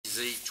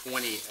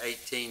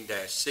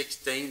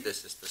REZ-2018-16.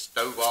 This is the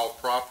Stovall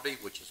property,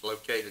 which is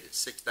located at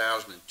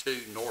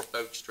 6002 North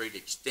Oak Street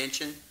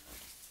Extension.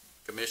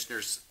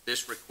 Commissioners,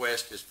 this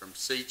request is from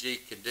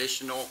CG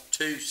Conditional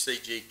to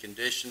CG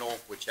Conditional,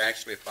 which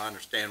actually, if I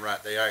understand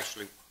right, they are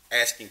actually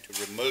asking to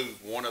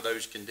remove one of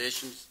those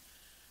conditions.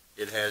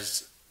 It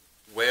has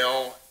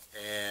well,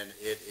 and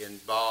it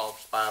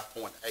involves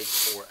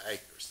 5.84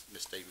 acres.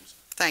 Ms. Stevens.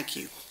 Thank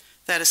you.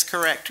 That is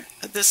correct.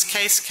 This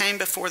case came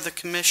before the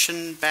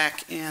Commission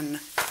back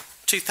in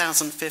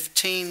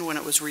 2015 when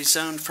it was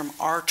rezoned from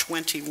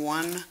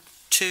R21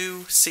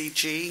 to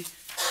CG.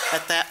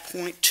 At that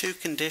point, two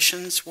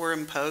conditions were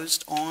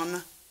imposed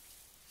on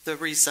the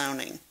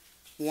rezoning.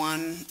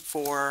 One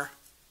for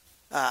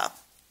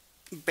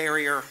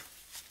barrier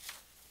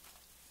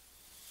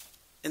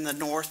in the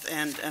north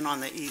end and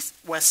on the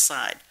west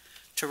side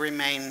to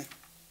remain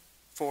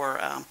for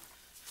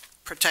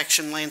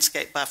protection,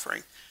 landscape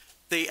buffering.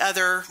 The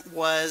other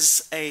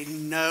was a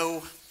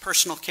no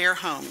personal care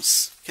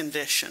homes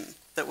condition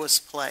that was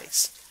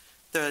placed.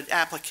 The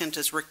applicant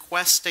is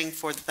requesting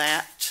for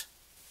that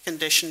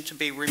condition to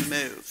be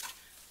removed.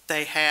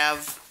 They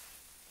have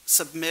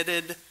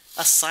submitted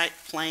a site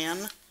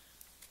plan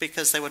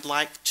because they would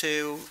like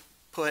to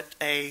put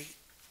a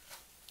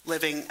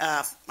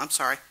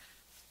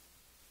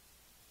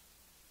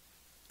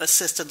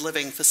assisted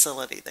living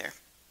facility there.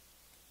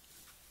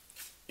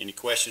 Any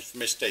questions for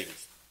Ms.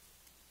 Stevens?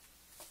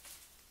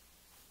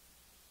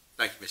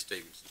 Thank you, Ms.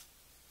 Stevens.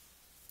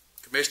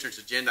 Commissioners,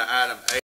 agenda item 8.